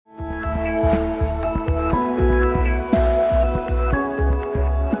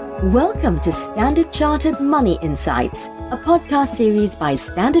Welcome to Standard Chartered Money Insights, a podcast series by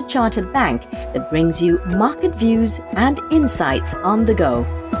Standard Chartered Bank that brings you market views and insights on the go.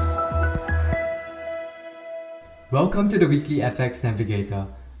 Welcome to the Weekly FX Navigator,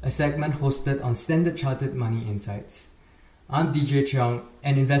 a segment hosted on Standard Chartered Money Insights. I'm DJ Cheong,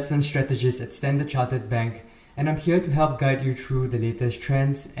 an investment strategist at Standard Chartered Bank, and I'm here to help guide you through the latest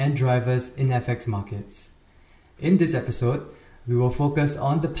trends and drivers in FX markets. In this episode, we will focus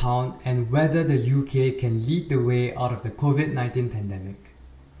on the pound and whether the UK can lead the way out of the COVID-19 pandemic.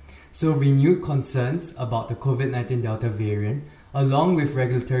 So renewed concerns about the COVID-19 Delta variant, along with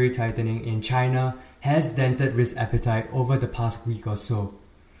regulatory tightening in China, has dented risk appetite over the past week or so.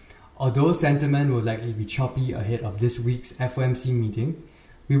 Although sentiment will likely be choppy ahead of this week's FOMC meeting,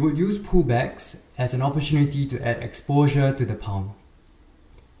 we would use pullbacks as an opportunity to add exposure to the pound.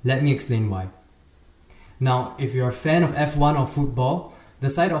 Let me explain why. Now, if you're a fan of F1 or football, the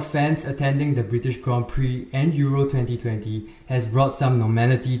sight of fans attending the British Grand Prix and Euro 2020 has brought some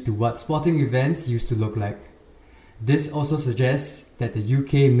normality to what sporting events used to look like. This also suggests that the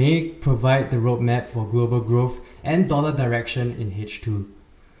UK may provide the roadmap for global growth and dollar direction in H2.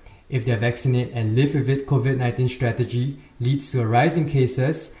 If their vaccinate and live with it COVID-19 strategy leads to a rise in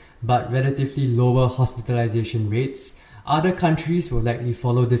cases but relatively lower hospitalization rates, other countries will likely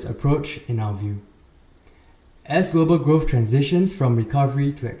follow this approach in our view. As global growth transitions from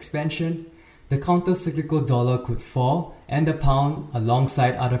recovery to expansion, the counter-cyclical dollar could fall and the pound,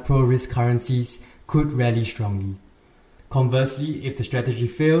 alongside other pro-risk currencies, could rally strongly. Conversely, if the strategy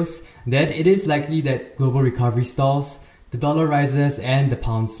fails, then it is likely that global recovery stalls, the dollar rises and the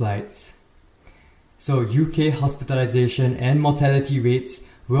pound slides. So UK hospitalization and mortality rates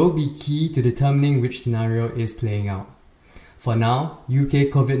will be key to determining which scenario is playing out. For now,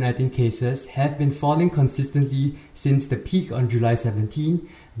 UK COVID-19 cases have been falling consistently since the peak on July 17,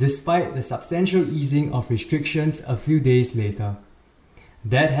 despite the substantial easing of restrictions a few days later.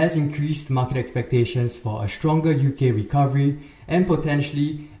 That has increased market expectations for a stronger UK recovery and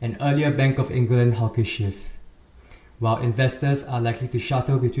potentially an earlier Bank of England hawkish shift. While investors are likely to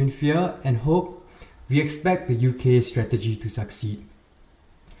shuttle between fear and hope, we expect the UK strategy to succeed.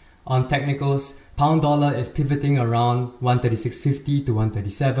 On technicals, pound dollar is pivoting around 136.50 to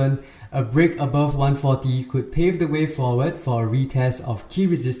 137. A break above 140 could pave the way forward for a retest of key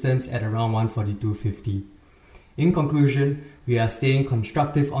resistance at around 142.50. In conclusion, we are staying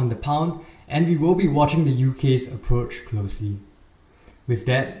constructive on the pound and we will be watching the UK's approach closely. With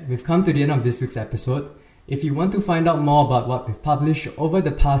that, we've come to the end of this week's episode. If you want to find out more about what we've published over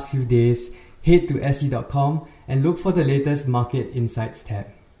the past few days, head to se.com and look for the latest Market Insights tab.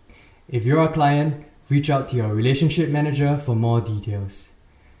 If you're a client, reach out to your relationship manager for more details.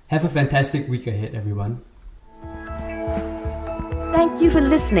 Have a fantastic week ahead, everyone. Thank you for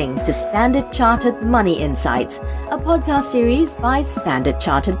listening to Standard Chartered Money Insights, a podcast series by Standard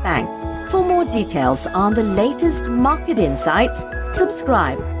Chartered Bank. For more details on the latest market insights,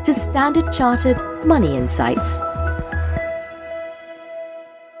 subscribe to Standard Chartered Money Insights.